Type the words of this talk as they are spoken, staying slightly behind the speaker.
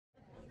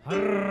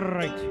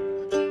Alright.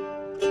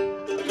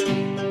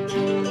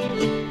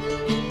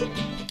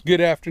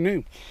 Good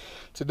afternoon.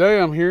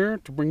 Today I'm here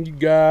to bring you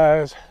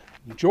guys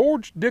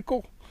George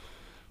Dickel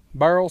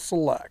Barrel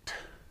Select.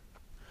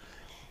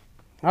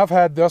 I've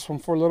had this one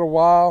for a little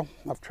while.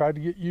 I've tried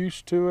to get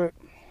used to it.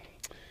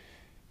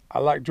 I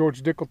like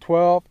George Dickel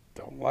 12.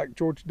 Don't like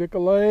George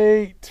Dickel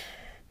 8.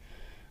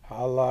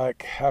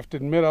 Have to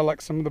admit, I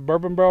like some of the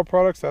bourbon barrel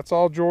products. That's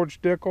all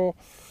George Dickel,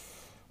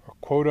 or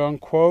quote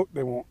unquote.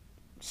 They won't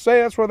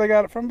say that's where they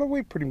got it from, but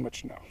we pretty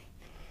much know.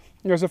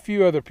 There's a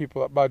few other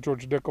people that buy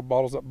George Dickel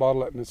bottles that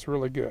bottle it, and it's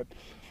really good.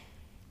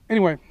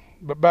 Anyway,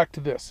 but back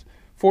to this.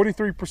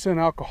 43%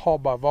 alcohol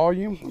by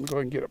volume. I'm going to go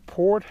ahead and get it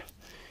poured.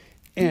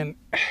 And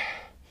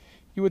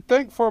you would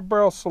think for a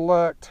barrel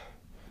select,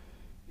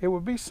 it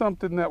would be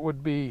something that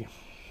would be,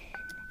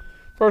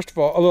 first of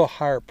all, a little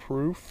higher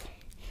proof.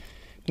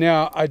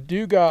 Now, I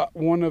do got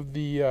one of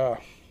the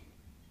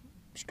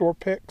store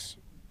picks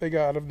they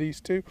got of these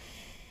two.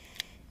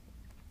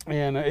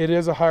 And it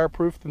is a higher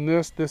proof than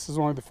this. This is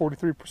only the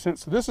 43%.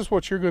 So this is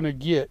what you're going to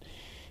get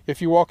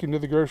if you walk into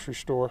the grocery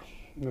store.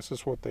 This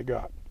is what they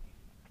got.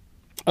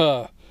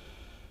 Or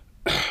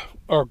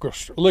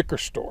liquor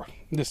store.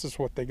 This is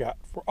what they got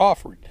for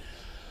offering.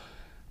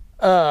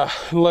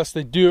 Unless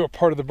they do a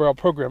part of the barrel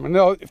program. And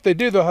if they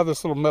do, they'll have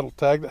this little metal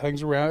tag that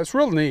hangs around. It's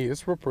real neat.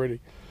 It's real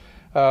pretty.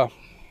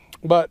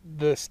 But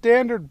the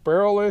standard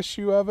barrel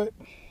issue of it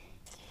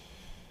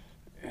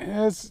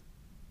is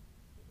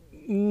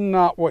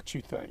not what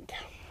you think.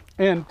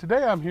 And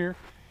today I'm here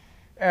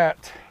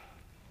at,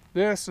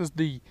 this is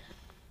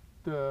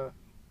there's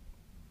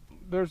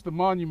the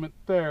monument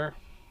there,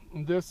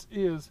 and this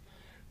is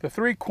the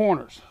three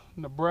corners: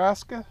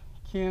 Nebraska,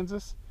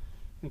 Kansas,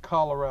 and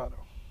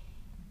Colorado.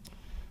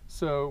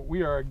 So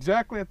we are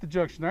exactly at the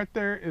junction. Right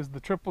there is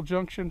the triple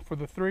junction for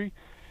the three.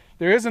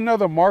 There is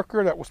another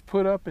marker that was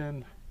put up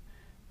in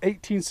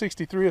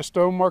 1863, a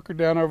stone marker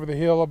down over the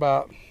hill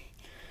about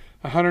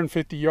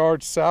 150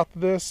 yards south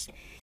of this.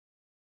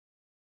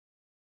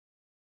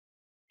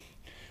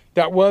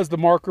 That was the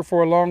marker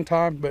for a long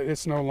time, but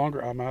it's no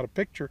longer. I'm out of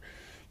picture,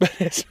 but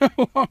it's no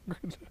longer.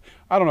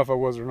 I don't know if I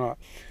was or not,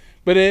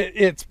 but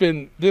it's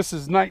been. This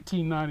is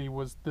 1990.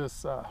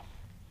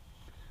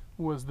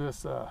 Was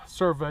this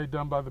survey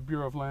done by the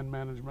Bureau of Land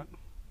Management?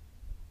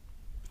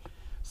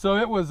 So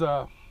it was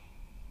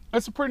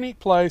it's a pretty neat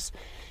place.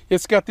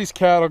 It's got these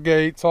cattle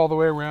gates all the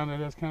way around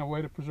it as kind of a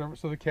way to preserve it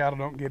so the cattle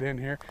don't get in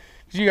here.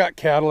 Because you got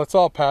cattle, it's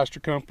all pasture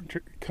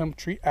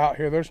country out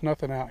here. There's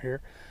nothing out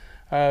here.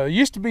 There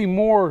used to be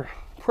more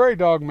prairie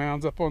dog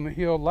mounds up on the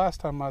hill last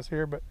time I was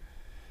here, but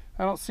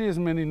I don't see as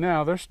many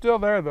now. They're still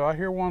there though. I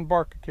hear one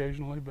bark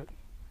occasionally,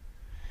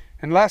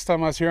 and last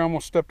time I was here, I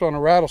almost stepped on a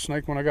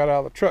rattlesnake when I got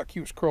out of the truck.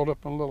 He was curled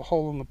up in a little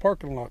hole in the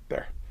parking lot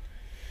there.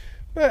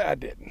 But I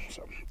didn't.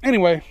 So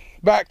anyway,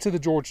 back to the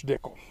George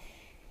Dickel.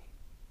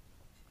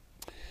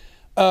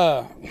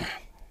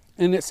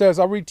 And it says,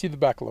 I'll read to you the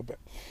back a little bit.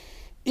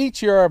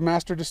 Each year, our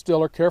master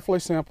distiller carefully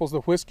samples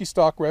the whiskey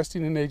stock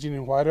resting and aging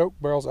in white oak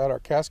barrels at our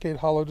Cascade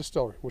Hollow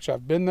Distillery, which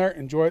I've been there,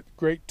 enjoyed,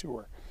 great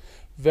tour.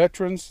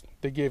 Veterans,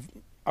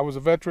 I was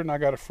a veteran, I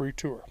got a free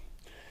tour.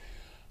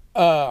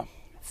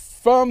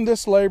 From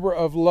this labor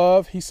of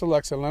love, he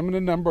selects a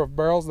limited number of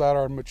barrels that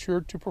are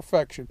matured to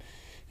perfection,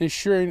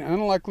 ensuring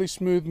unlikely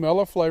smooth,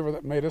 mellow flavor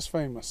that made us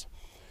famous.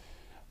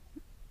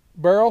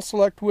 Barrel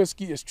Select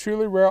Whiskey is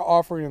truly rare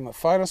offering in the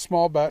finest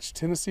small batch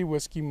Tennessee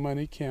whiskey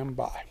money can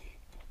buy.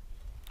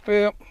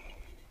 Well,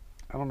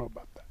 I don't know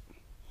about that.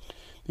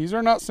 These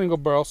are not single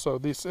barrels, so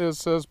this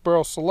says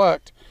Barrel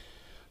Select,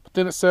 but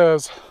then it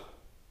says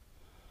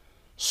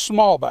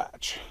small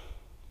batch.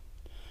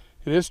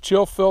 It is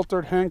chill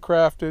filtered,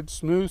 handcrafted,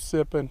 smooth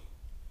sipping,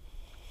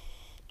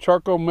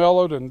 charcoal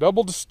mellowed, and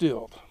double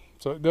distilled.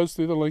 So it goes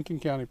through the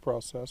Lincoln County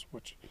process,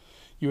 which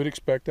you would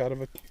expect out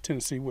of a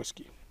Tennessee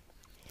whiskey.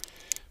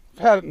 I've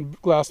had it in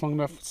glass long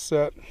enough to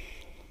set.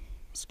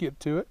 Let's get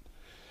to it.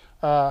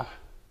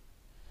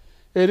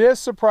 It is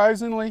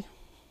surprisingly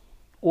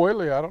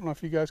oily. I don't know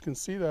if you guys can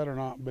see that or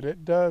not, but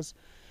it does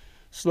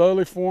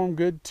slowly form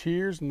good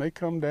tears and they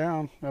come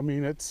down. I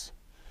mean, it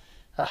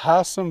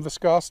has some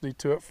viscosity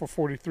to it for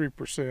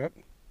 43%.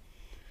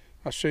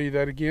 I'll show you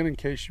that again in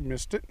case you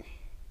missed it.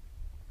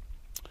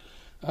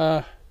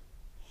 It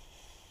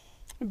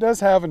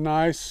does have a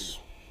nice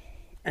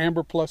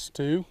amber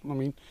 +2. I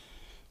mean,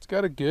 it's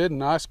got a good,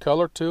 nice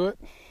color to it.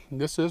 And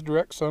this is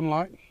direct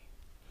sunlight.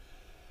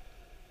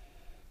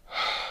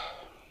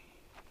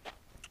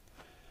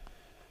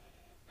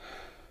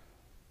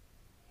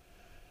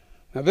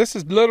 Now this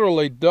is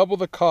literally double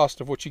the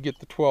cost of what you get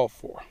the 12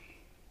 for.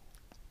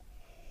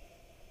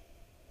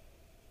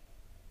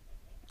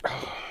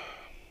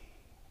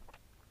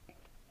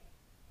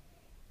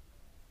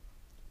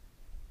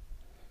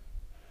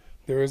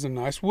 There is a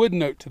nice wood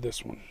note to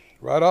this one.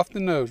 Right off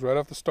the nose, right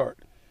off the start.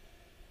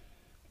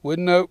 Wood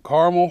note,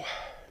 caramel.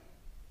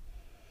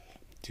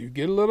 Do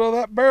get a little of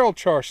that barrel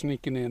char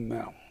sneaking in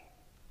now.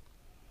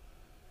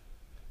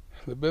 A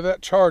little bit of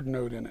that charred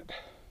note in it.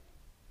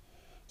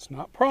 It's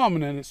not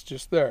prominent, it's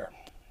just there.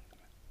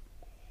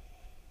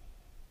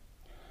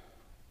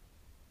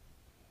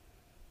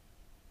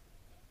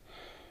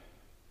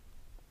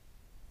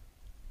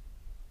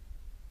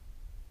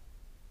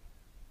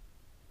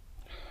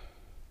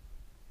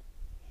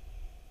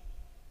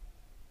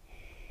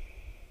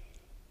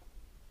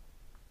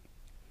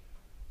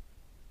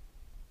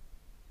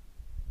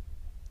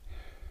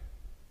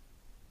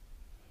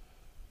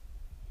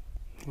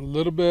 A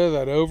little bit of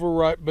that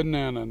overripe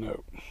banana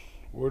note.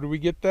 Where do we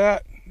get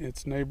that?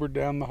 It's neighbor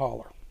down the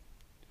holler.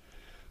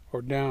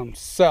 Or down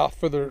south,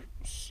 further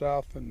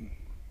south and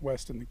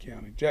west in the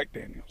county, Jack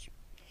Daniels.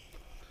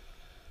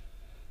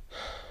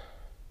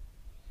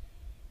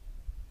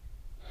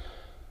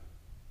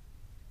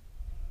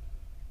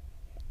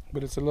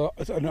 But it's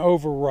an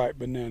overripe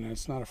banana.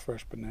 It's not a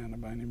fresh banana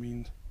by any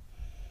means.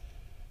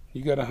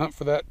 You got to hunt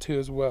for that too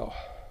as well.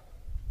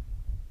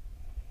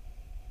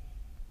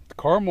 The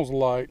caramel's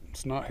light.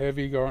 It's not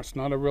heavy. It's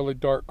not a really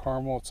dark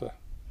caramel.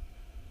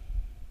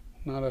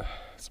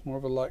 It's more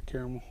of a light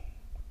caramel.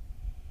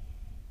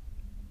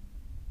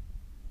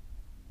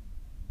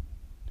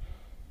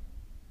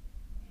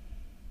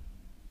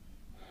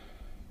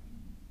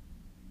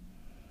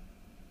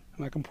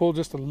 And I can pull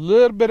just a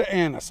little bit of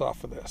anise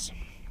off of this.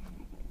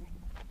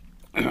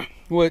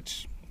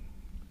 Which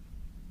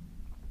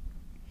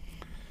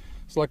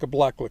is like a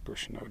black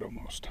licorice note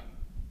almost.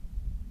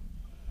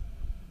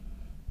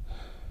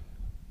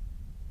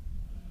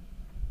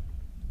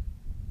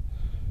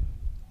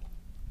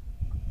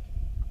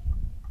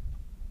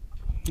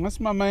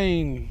 That's my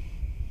main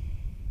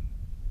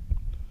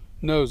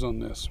nose on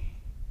this.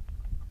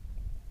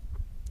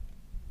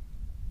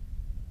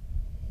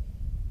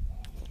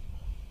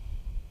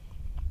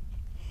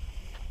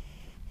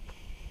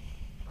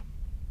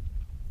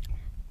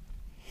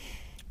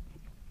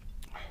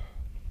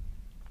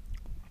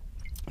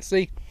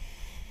 See,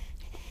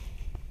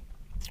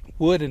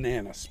 wood and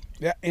anise.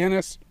 That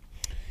anise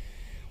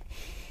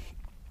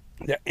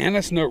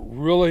note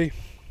really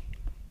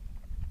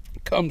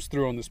comes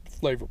through on this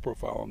flavor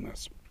profile on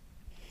this.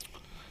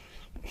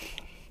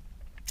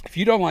 If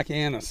you don't like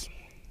anise,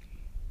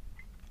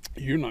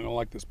 you're not gonna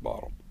like this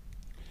bottle.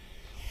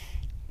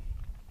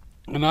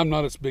 And I'm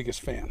not its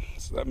biggest fan,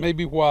 so that may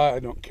be why I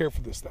don't care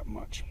for this that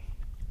much.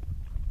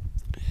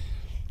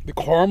 The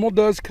caramel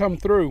does come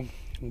through,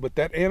 but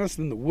that anise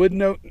and the wood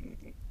note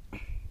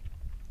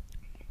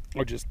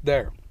are just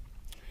there.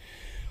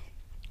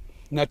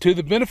 Now, to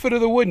the benefit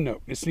of the wood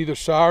note, it's neither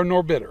sour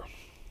nor bitter.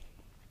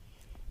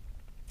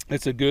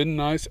 It's a good,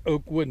 nice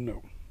oak wood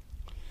note.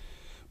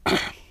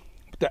 But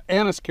the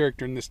anise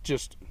character in this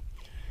just,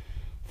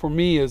 for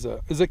me, is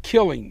a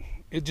killing.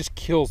 It just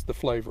kills the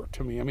flavor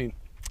to me. I mean,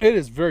 it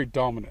is very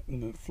dominant.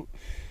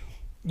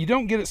 You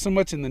don't get it so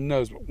much in the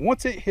nose, but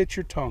once it hits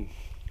your tongue,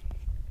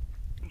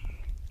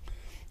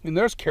 and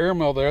there's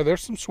caramel there.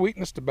 There's some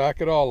sweetness to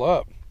back it all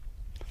up.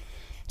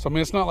 So, I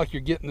mean, it's not like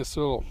you're getting this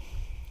little,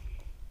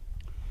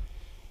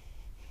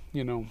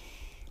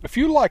 if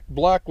you like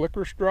black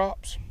licorice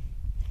drops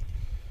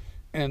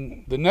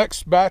and the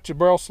next batch of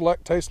Barrel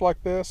Select tastes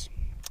like this,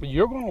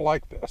 you're going to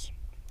like this.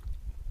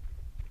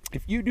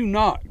 If you do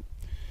not,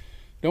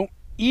 don't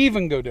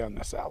even go down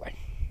this alley.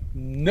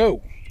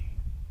 No.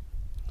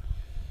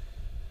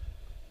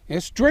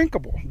 It's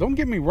drinkable. Don't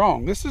get me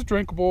wrong. This is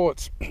drinkable.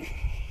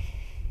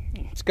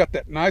 It's got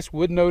that nice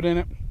wood note in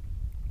it.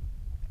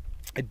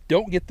 I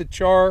don't get the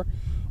char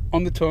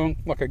on the tongue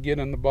like I get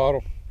in the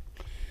bottle.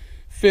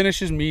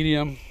 Finish is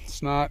medium.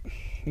 It's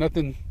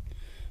nothing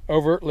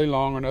overtly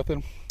long or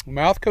nothing.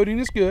 Mouth coating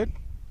is good.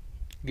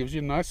 Gives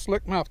you a nice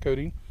slick mouth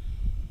coating.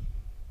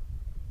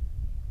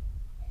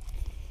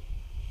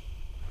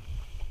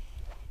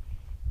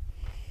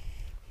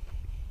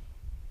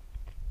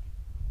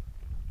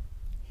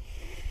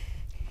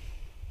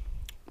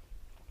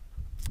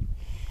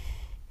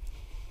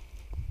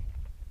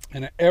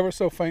 And an ever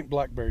so faint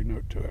blackberry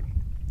note to it.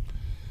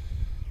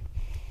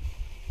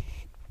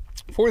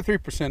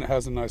 43% it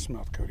has a nice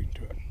mouth coating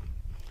to it.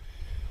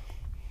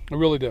 It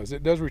really does.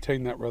 It does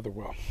retain that rather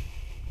well.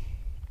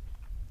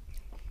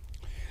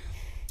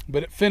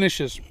 But it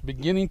finishes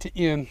beginning to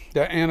end.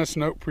 That anise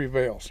note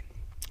prevails.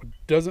 It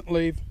doesn't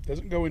leave,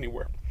 doesn't go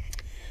anywhere.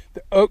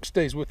 The oak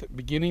stays with it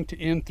beginning to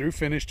end through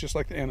finish, just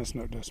like the anise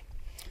note does.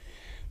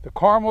 The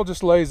caramel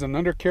just lays an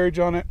undercarriage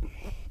on it.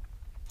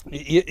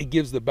 It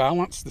gives the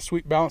balance, the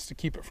sweet balance, to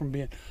keep it from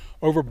being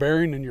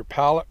overbearing in your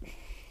palate.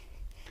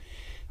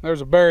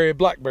 There's a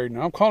blackberry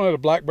note. I'm calling it a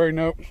blackberry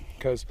note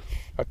because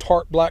a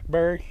tart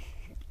blackberry,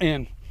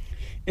 and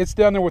it's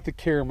down there with the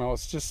caramel.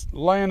 It's just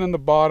laying in the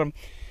bottom,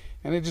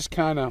 and it just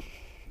kind of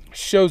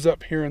shows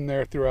up here and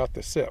there throughout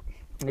the sip.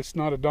 It's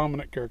not a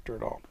dominant character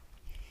at all.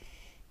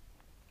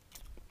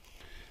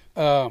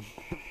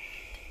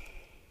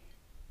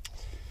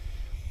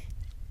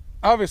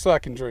 Obviously, I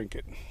can drink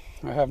it.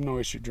 I have no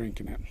issue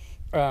drinking it.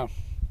 And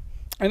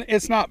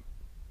it's not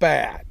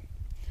bad.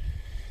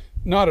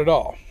 Not at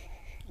all.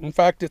 In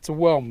fact, it's a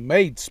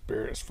well-made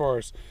spirit as far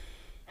as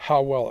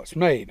how well it's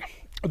made.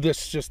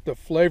 This just the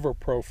flavor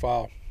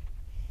profile.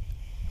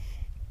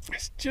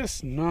 It's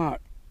just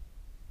not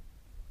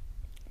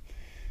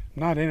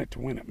in it to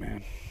win it,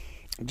 man.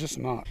 Just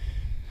not.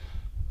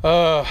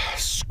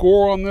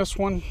 Score on this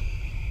one,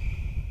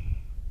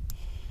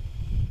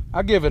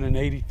 I give it an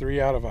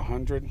 83 out of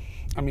 100.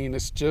 I mean,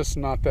 it's just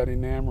not that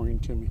enamoring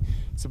to me.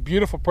 It's a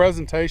beautiful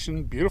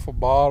presentation, beautiful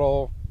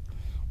bottle,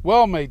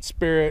 well-made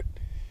spirit.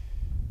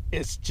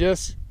 It's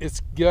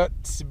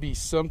got to be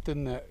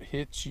something that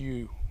hits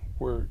you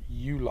where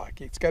you like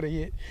it. It's got to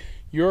hit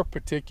your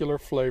particular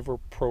flavor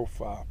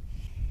profile.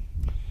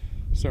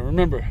 So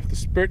remember, if the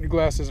spirit in the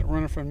glass isn't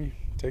running from you,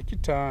 take your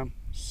time,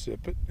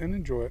 sip it, and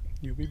enjoy it.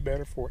 You'll be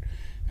better for it,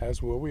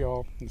 as will we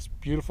all. It's a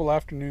beautiful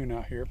afternoon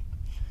out here.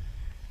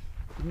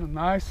 In a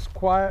nice,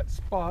 quiet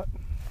spot.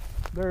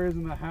 There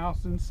isn't a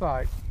house in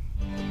sight.